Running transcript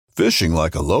Fishing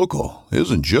like a local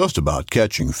isn't just about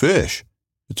catching fish.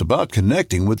 It's about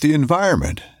connecting with the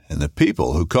environment and the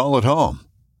people who call it home.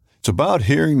 It's about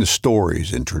hearing the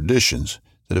stories and traditions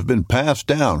that have been passed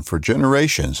down for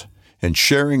generations and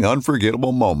sharing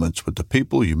unforgettable moments with the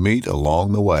people you meet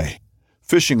along the way.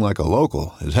 Fishing like a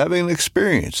local is having an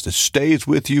experience that stays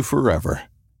with you forever.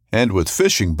 And with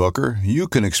Fishing Booker, you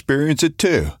can experience it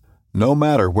too, no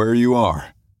matter where you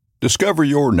are. Discover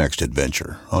your next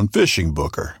adventure on Fishing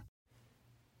Booker.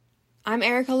 I'm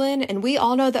Erica Lynn, and we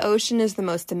all know the ocean is the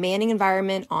most demanding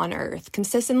environment on Earth,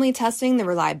 consistently testing the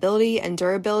reliability and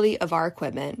durability of our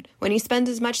equipment. When you spend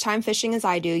as much time fishing as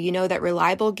I do, you know that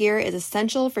reliable gear is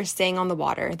essential for staying on the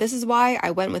water. This is why I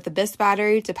went with the Abyss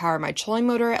battery to power my trolling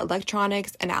motor,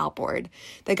 electronics, and outboard.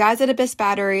 The guys at Abyss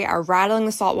Battery are rattling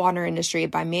the saltwater industry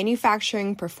by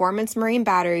manufacturing performance marine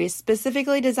batteries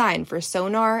specifically designed for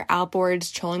sonar,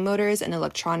 outboards, trolling motors, and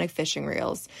electronic fishing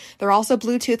reels. They're also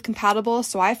Bluetooth compatible,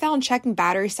 so I found checking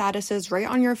battery statuses right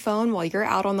on your phone while you're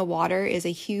out on the water is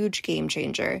a huge game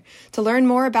changer. To learn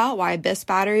more about why Abyss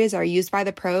batteries are used by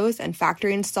the pros and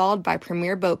factory installed by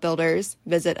premier boat builders,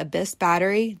 visit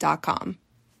abyssbattery.com.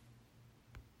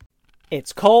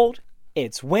 It's cold,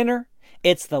 it's winter,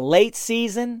 it's the late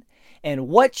season, and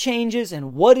what changes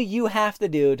and what do you have to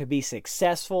do to be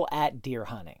successful at deer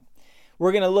hunting?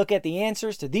 We're going to look at the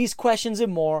answers to these questions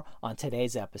and more on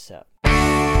today's episode.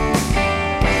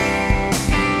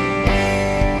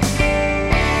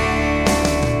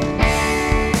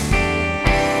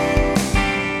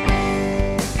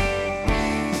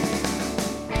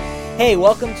 Hey,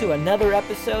 welcome to another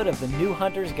episode of The New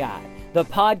Hunter's Guide, the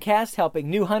podcast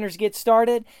helping new hunters get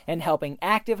started and helping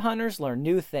active hunters learn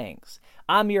new things.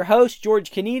 I'm your host, George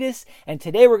Kanitas, and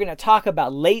today we're going to talk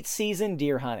about late season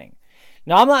deer hunting.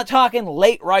 Now, I'm not talking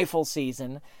late rifle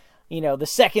season, the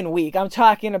second week. I'm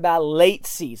talking about late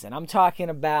season. I'm talking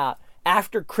about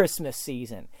after Christmas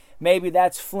season. Maybe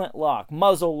that's flintlock,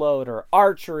 muzzleloader,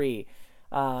 archery,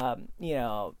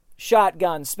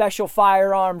 shotgun, special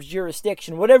firearms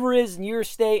jurisdiction, whatever it is in your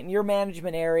state and your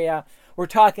management area. We're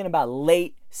talking about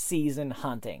late season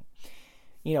hunting.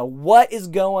 What is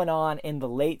going on in the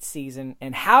late season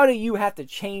and how do you have to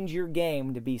change your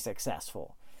game to be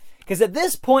successful? Because at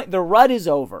this point, the rut is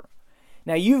over.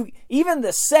 Now, even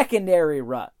the secondary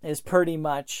rut is pretty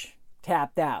much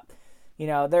tapped out.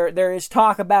 There is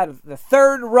talk about the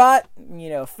third rut,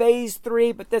 phase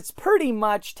 3, but that's pretty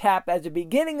much tapped at the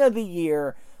beginning of the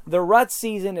year. The rut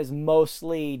season is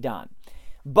mostly done.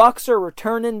 Bucks are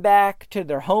returning back to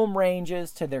their home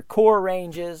ranges, to their core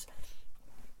ranges.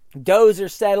 Does are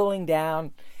settling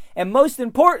down. And most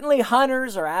importantly,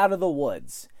 hunters are out of the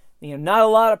woods. Not a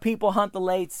lot of people hunt the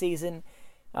late season.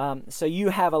 So you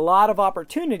have a lot of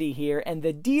opportunity here, and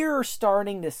the deer are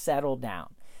starting to settle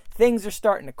down. Things are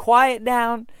starting to quiet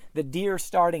down. The deer are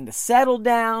starting to settle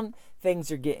down. Things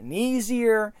are getting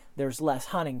easier. There's less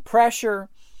hunting pressure.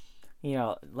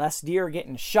 Less deer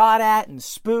getting shot at and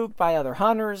spooked by other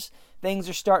hunters. Things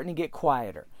are starting to get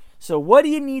quieter. So what do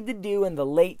you need to do in the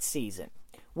late season?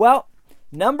 Well,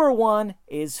 number one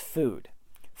is food.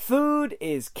 Food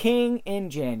is king in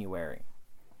January,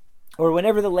 or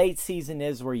whenever the late season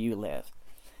is where you live.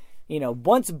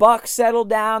 Once bucks settle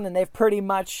down and they've pretty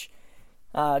much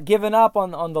given up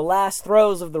on the last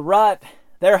throes of the rut,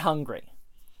 they're hungry.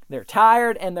 They're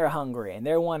tired and they're hungry, and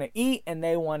they want to eat, and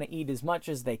they want to eat as much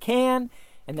as they can,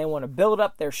 and they want to build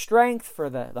up their strength for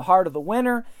the heart of the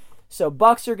winter. So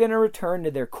bucks are going to return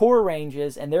to their core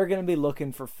ranges, and they're going to be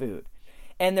looking for food.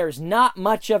 And there's not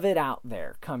much of it out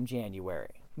there come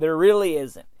January. There really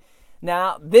isn't.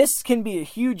 Now, this can be a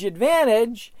huge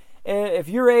advantage if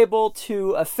you're able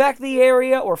to affect the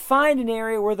area or find an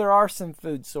area where there are some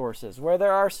food sources, where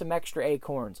there are some extra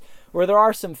acorns, where there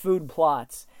are some food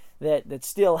plots that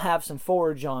still have some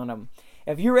forage on them.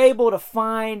 If you're able to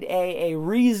find a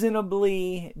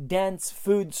reasonably dense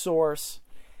food source,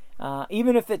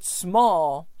 even if it's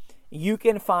small, you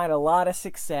can find a lot of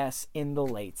success in the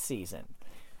late season.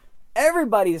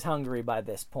 Everybody's hungry by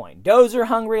this point. Does are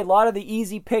hungry. A lot of the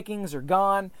easy pickings are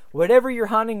gone. Whatever you're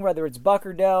hunting, whether it's buck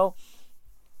or doe,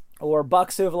 or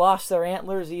bucks who have lost their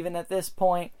antlers even at this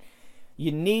point,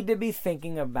 you need to be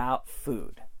thinking about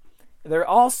food.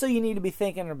 You need to be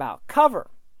thinking about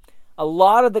cover. A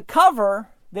lot of the cover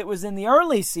that was in the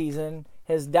early season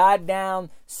has died down.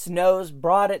 Snow's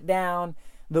brought it down.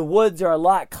 The woods are a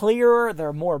lot clearer.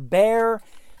 They're more bare.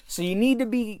 So you need to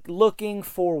be looking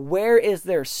for where is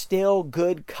there still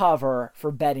good cover for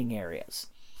bedding areas.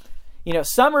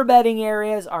 Summer bedding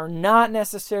areas are not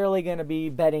necessarily going to be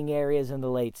bedding areas in the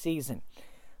late season.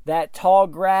 that tall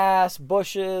grass,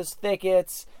 bushes,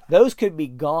 thickets, those could be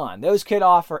gone. Those could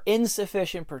offer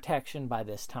insufficient protection by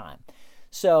this time.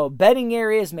 So bedding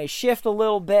areas may shift a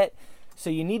little bit, so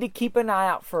you need to keep an eye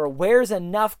out for where's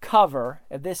enough cover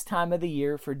at this time of the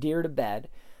year for deer to bed.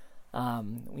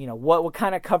 What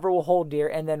kind of cover will hold deer,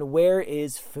 and then where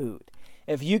is food.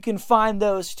 If you can find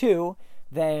those two,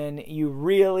 then you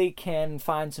really can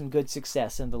find some good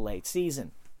success in the late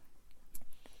season.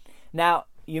 Now,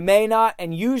 you may not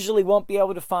and usually won't be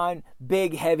able to find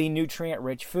big, heavy,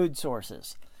 nutrient-rich food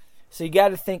sources. So you got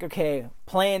to think, okay,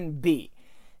 plan B.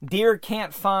 Deer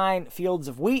can't find fields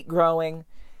of wheat growing.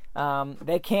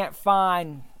 They can't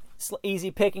find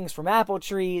easy pickings from apple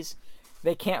trees.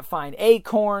 They can't find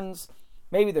acorns.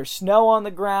 Maybe there's snow on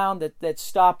the ground that's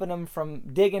stopping them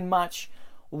from digging much.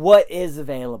 What is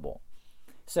available?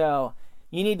 So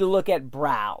you need to look at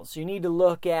browse. You need to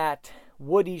look at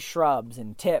woody shrubs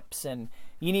and tips, and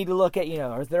you need to look at,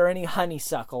 is there any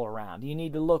honeysuckle around? You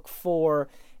need to look for,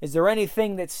 is there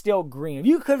anything that's still green? If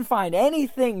you couldn't find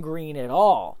anything green at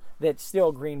all that's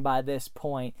still green by this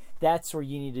point, that's where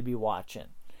you need to be watching.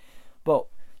 But,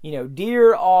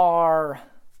 deer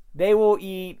they will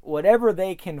eat whatever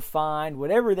they can find,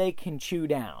 whatever they can chew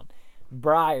down.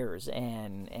 Briars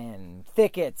and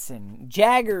thickets and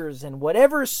jaggers and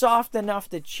whatever's soft enough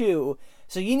to chew.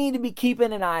 So you need to be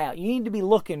keeping an eye out. You need to be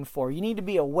looking for. You need to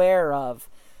be aware of,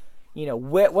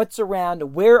 what's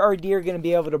around. Where are deer going to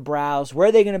be able to browse? Where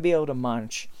are they going to be able to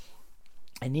munch?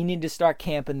 And you need to start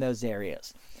camping those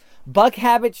areas. Buck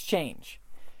habits change.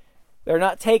 They're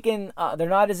not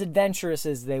as adventurous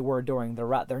as they were during the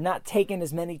rut. They're not taking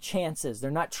as many chances. They're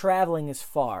not traveling as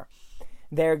far.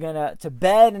 They're going to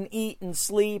bed and eat and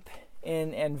sleep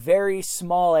in very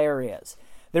small areas.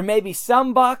 There may be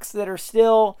some bucks that are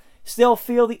still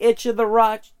feel the itch of the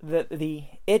rut, the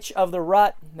itch of the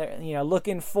rut. They're,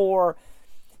 looking for,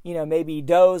 maybe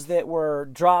does that were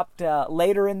dropped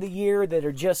later in the year that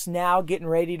are just now getting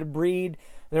ready to breed.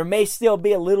 There may still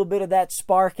be a little bit of that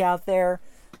spark out there.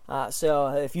 So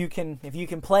if you can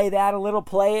play that a little,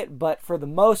 play it. But for the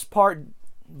most part,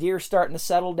 deer starting to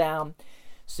settle down.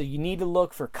 So you need to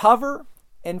look for cover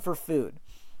and for food.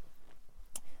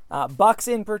 Bucks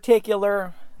in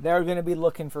particular, they're going to be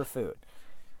looking for food.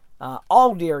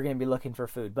 All deer are going to be looking for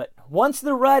food. But once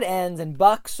the rut ends and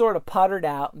bucks sort of puttered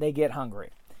out, they get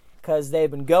hungry. Because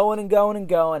they've been going and going and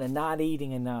going and not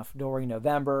eating enough during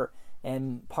November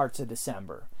and parts of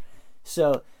December.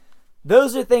 So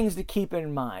those are things to keep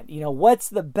in mind. What's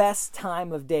the best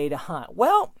time of day to hunt?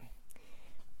 Well,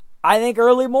 I think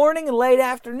early morning and late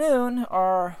afternoon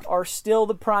are still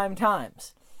the prime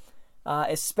times,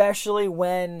 especially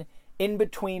when in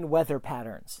between weather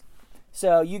patterns.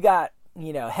 So you got,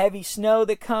 heavy snow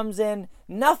that comes in.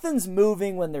 Nothing's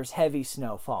moving when there's heavy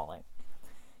snow falling.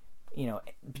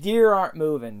 Deer aren't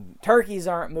moving. Turkeys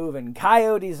aren't moving.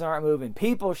 Coyotes aren't moving.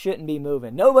 People shouldn't be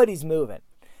moving. Nobody's moving.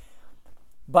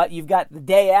 But you've got the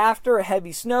day after a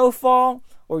heavy snowfall,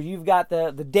 or you've got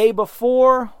the day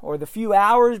before, or the few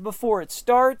hours before it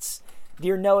starts.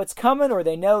 Deer know it's coming, or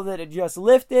they know that it just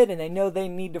lifted, and they know they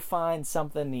need to find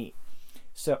something to eat.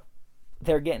 So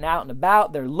they're getting out and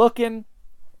about. They're looking.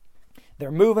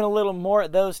 They're moving a little more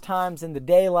at those times in the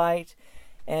daylight.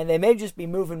 And they may just be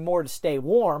moving more to stay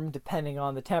warm, depending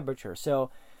on the temperature.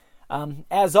 So,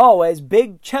 as always,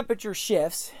 big temperature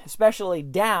shifts, especially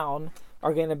down,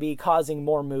 are going to be causing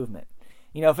more movement.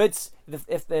 If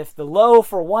the low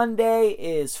for one day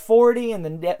is 40 and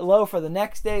the low for the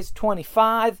next day is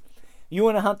 25, you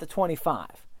want to hunt the 25.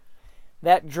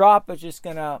 That drop is just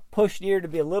going to push deer to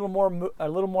be a little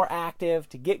more active,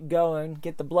 to get going,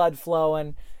 get the blood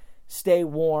flowing, stay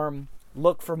warm,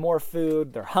 look for more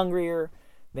food. They're hungrier.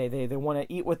 They want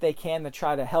to eat what they can to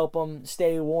try to help them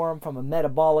stay warm from a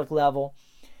metabolic level.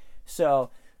 So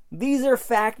these are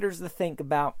factors to think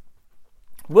about.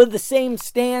 Will the same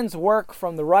stands work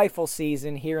from the rifle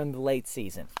season here in the late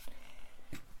season?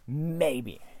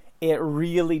 Maybe. It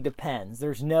really depends.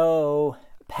 There's no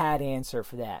pat answer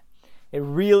for that. It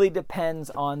really depends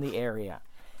on the area.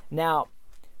 Now,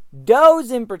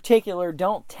 does in particular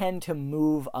don't tend to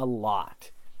move a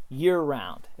lot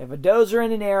year-round. If a does are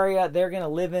in an area, they're going to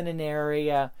live in an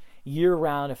area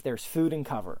year-round if there's food and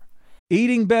cover.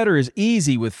 Eating better is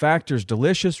easy with Factor's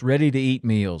delicious, ready-to-eat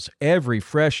meals. Every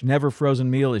fresh,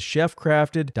 never-frozen meal is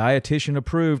chef-crafted,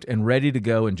 dietitian-approved, and ready to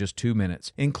go in just 2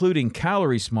 minutes, including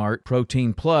Calorie Smart,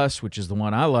 Protein Plus, which is the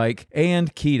one I like,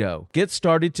 and Keto. Get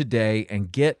started today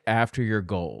and get after your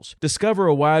goals. Discover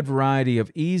a wide variety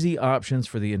of easy options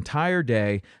for the entire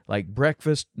day, like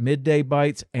breakfast, midday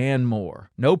bites, and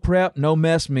more. No prep, no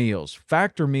mess meals.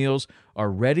 Factor meals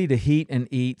are ready to heat and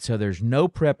eat, so there's no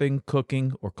prepping,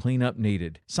 cooking, or cleanup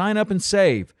needed. Sign up and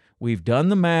save. We've done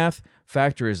the math.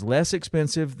 Factor is less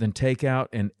expensive than takeout,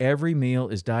 and every meal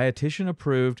is dietitian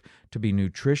approved to be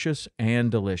nutritious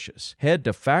and delicious. Head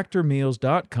to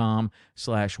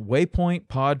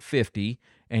factormeals.com/waypointpod50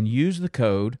 and use the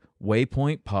code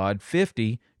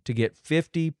waypointpod50 to get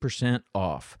 50%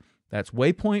 off. That's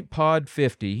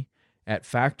waypointpod50 at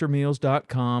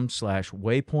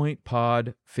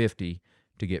factormeals.com/waypointpod50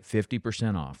 to get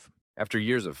 50% off. After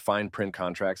years of fine print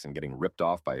contracts and getting ripped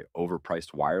off by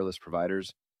overpriced wireless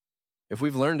providers, if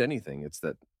we've learned anything, it's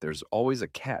that there's always a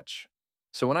catch.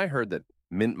 So when I heard that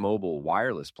Mint Mobile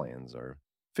wireless plans are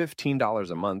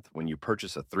 $15 a month when you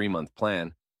purchase a 3-month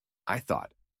plan, I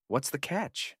thought, what's the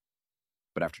catch?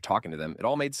 But after talking to them, it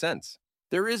all made sense.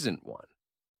 There isn't one.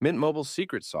 Mint Mobile's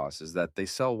secret sauce is that they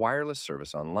sell wireless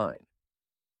service online.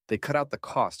 They cut out the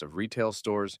cost of retail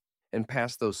stores and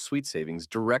pass those sweet savings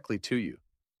directly to you.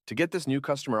 To get this new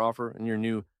customer offer and your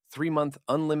new 3-month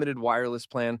unlimited wireless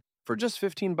plan for just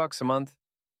 $15 a month,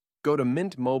 go to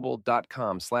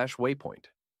mintmobile.com/waypoint.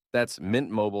 That's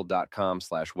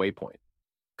mintmobile.com/waypoint.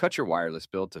 Cut your wireless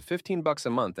bill to $15 a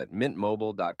month at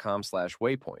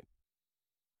mintmobile.com/waypoint.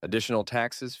 Additional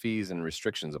taxes, fees, and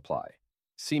restrictions apply.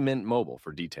 See Mint Mobile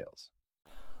for details.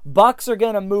 Bucks are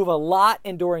going to move a lot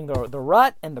in during the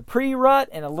rut and the pre-rut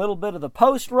and a little bit of the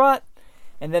post-rut,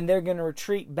 and then they're going to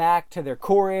retreat back to their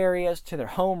core areas, to their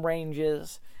home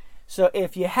ranges. So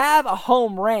if you have a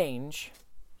home range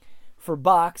for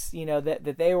bucks,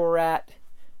 that they were at,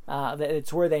 that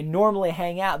it's where they normally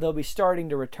hang out, they'll be starting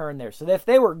to return there. So if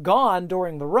they were gone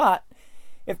during the rut,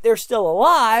 if they're still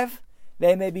alive,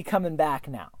 they may be coming back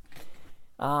now.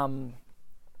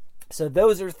 So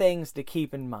those are things to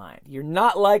keep in mind. You're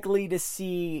not likely to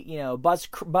see,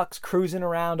 bucks cruising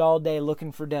around all day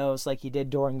looking for does like you did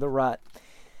during the rut.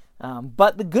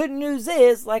 But the good news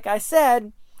is, like I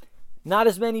said, not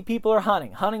as many people are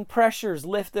hunting. Hunting pressure is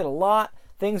lifted a lot.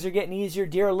 Things are getting easier.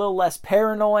 Deer are a little less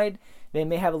paranoid. They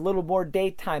may have a little more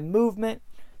daytime movement,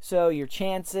 so your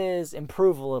chances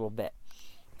improve a little bit.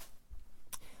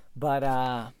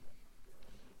 But,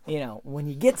 when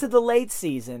you get to the late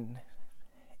season,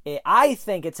 I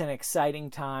think it's an exciting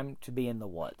time to be in the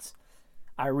woods.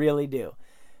 I really do.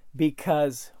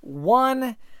 Because,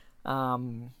 one,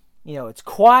 it's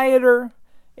quieter,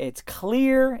 it's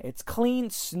clear, it's clean.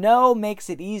 Snow makes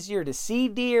it easier to see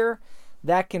deer.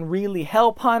 That can really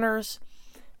help hunters.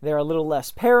 They're a little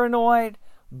less paranoid.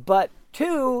 But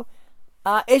two,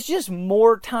 it's just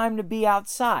more time to be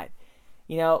outside.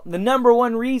 The number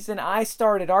one reason I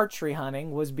started archery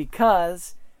hunting was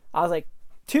because I was like,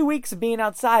 2 weeks of being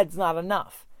outside is not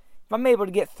enough. If I'm able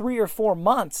to get 3 or 4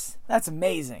 months, that's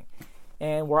amazing.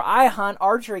 And where I hunt,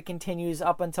 archery continues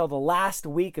up until the last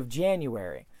week of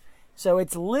January. So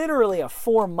it's literally a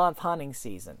 4-month hunting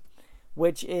season,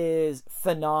 which is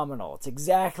phenomenal. It's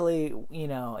exactly,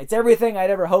 it's everything I'd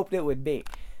ever hoped it would be.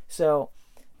 So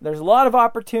there's a lot of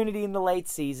opportunity in the late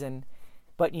season,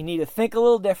 but you need to think a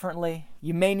little differently.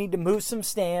 You may need to move some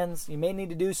stands. You may need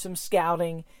to do some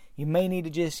scouting. You may need to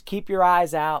just keep your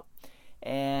eyes out.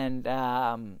 And,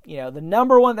 the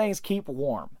number one thing is keep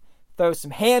warm. Throw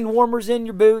some hand warmers in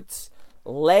your boots.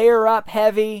 Layer up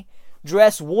heavy.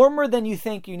 Dress warmer than you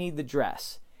think you need to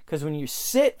dress. Because when you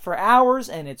sit for hours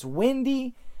and it's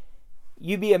windy,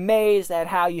 you'd be amazed at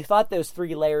how you thought those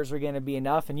 3 layers were going to be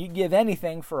enough. And you'd give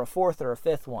anything for a 4th or a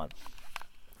 5th one.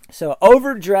 So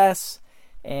overdress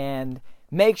and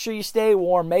make sure you stay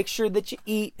warm. Make sure that you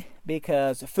eat,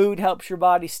 because food helps your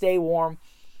body stay warm.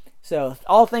 So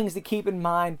all things to keep in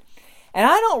mind. And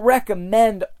I don't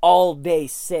recommend all-day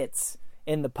sits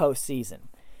in the postseason.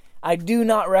 I do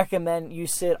not recommend you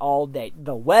sit all day.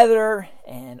 The weather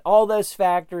and all those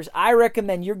factors, I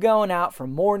recommend you're going out for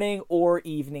morning or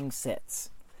evening sits.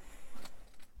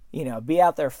 Be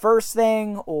out there first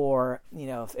thing, or,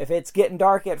 if it's getting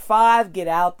dark at 5, get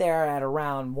out there at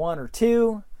around 1 or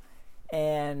 2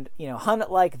 and, hunt it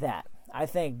like that. I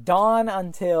think dawn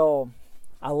until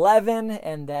 11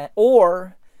 and then,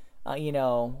 or,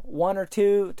 1 or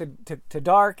 2 to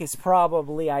dark is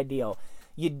probably ideal.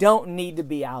 You don't need to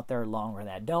be out there longer than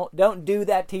that. Don't do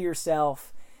that to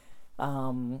yourself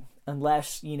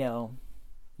unless,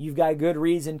 you've got a good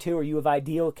reason to, or you have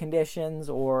ideal conditions,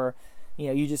 or,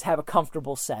 you just have a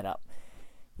comfortable setup.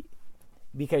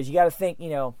 Because you got to think,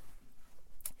 the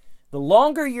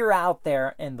longer you're out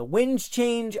there and the winds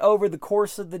change over the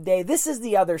course of the day, this is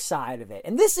the other side of it.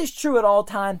 And this is true at all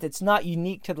times. It's not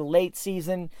unique to the late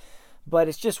season, but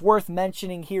it's just worth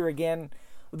mentioning here again.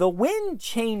 The wind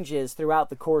changes throughout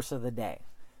the course of the day.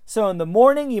 So in the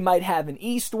morning, you might have an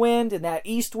east wind, and that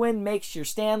east wind makes your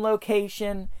stand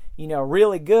location,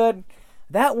 really good.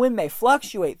 That wind may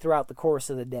fluctuate throughout the course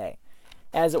of the day.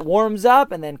 As it warms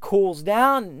up and then cools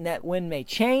down, that wind may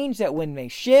change, that wind may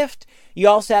shift. You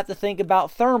also have to think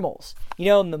about thermals.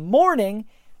 In the morning,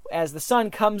 as the sun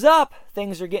comes up,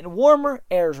 things are getting warmer,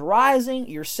 air's rising,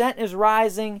 your scent is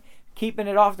rising, keeping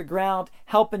it off the ground,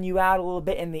 helping you out a little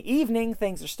bit. In the evening,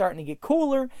 things are starting to get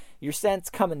cooler, your scent's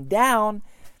coming down.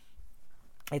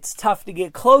 It's tough to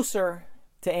get closer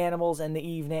to animals in the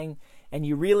evening, and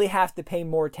you really have to pay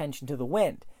more attention to the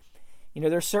wind.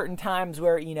 There's certain times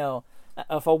where,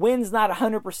 if a wind's not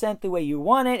 100% the way you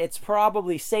want it, it's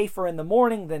probably safer in the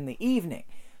morning than the evening.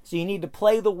 So you need to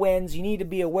play the winds. You need to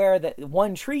be aware that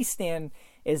one tree stand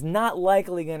is not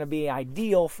likely going to be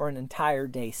ideal for an entire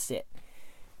day sit.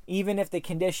 Even if the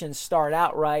conditions start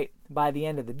out right, by the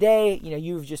end of the day,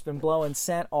 you've just been blowing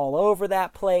scent all over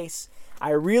that place.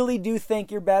 I really do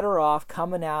think you're better off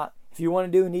coming out. If you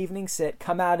want to do an evening sit,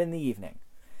 come out in the evening.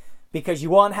 Because you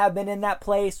won't have been in that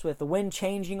place with the wind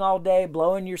changing all day,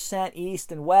 blowing your scent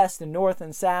east and west and north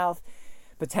and south,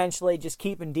 potentially just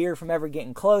keeping deer from ever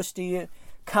getting close to you.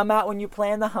 Come out when you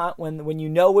plan the hunt, when you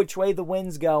know which way the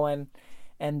wind's going,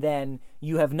 and then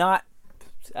you have not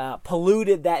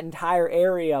polluted that entire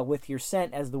area with your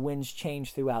scent as the winds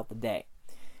change throughout the day.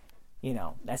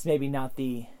 That's maybe not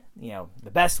the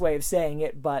best way of saying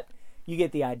it, but you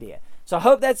get the idea. So I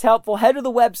hope that's helpful. Head to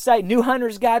the website,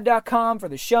 newhuntersguide.com, for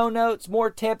the show notes, more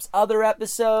tips, other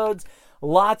episodes.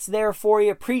 Lots there for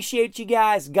you. Appreciate you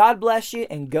guys. God bless you,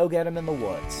 and go get them in the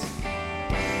woods.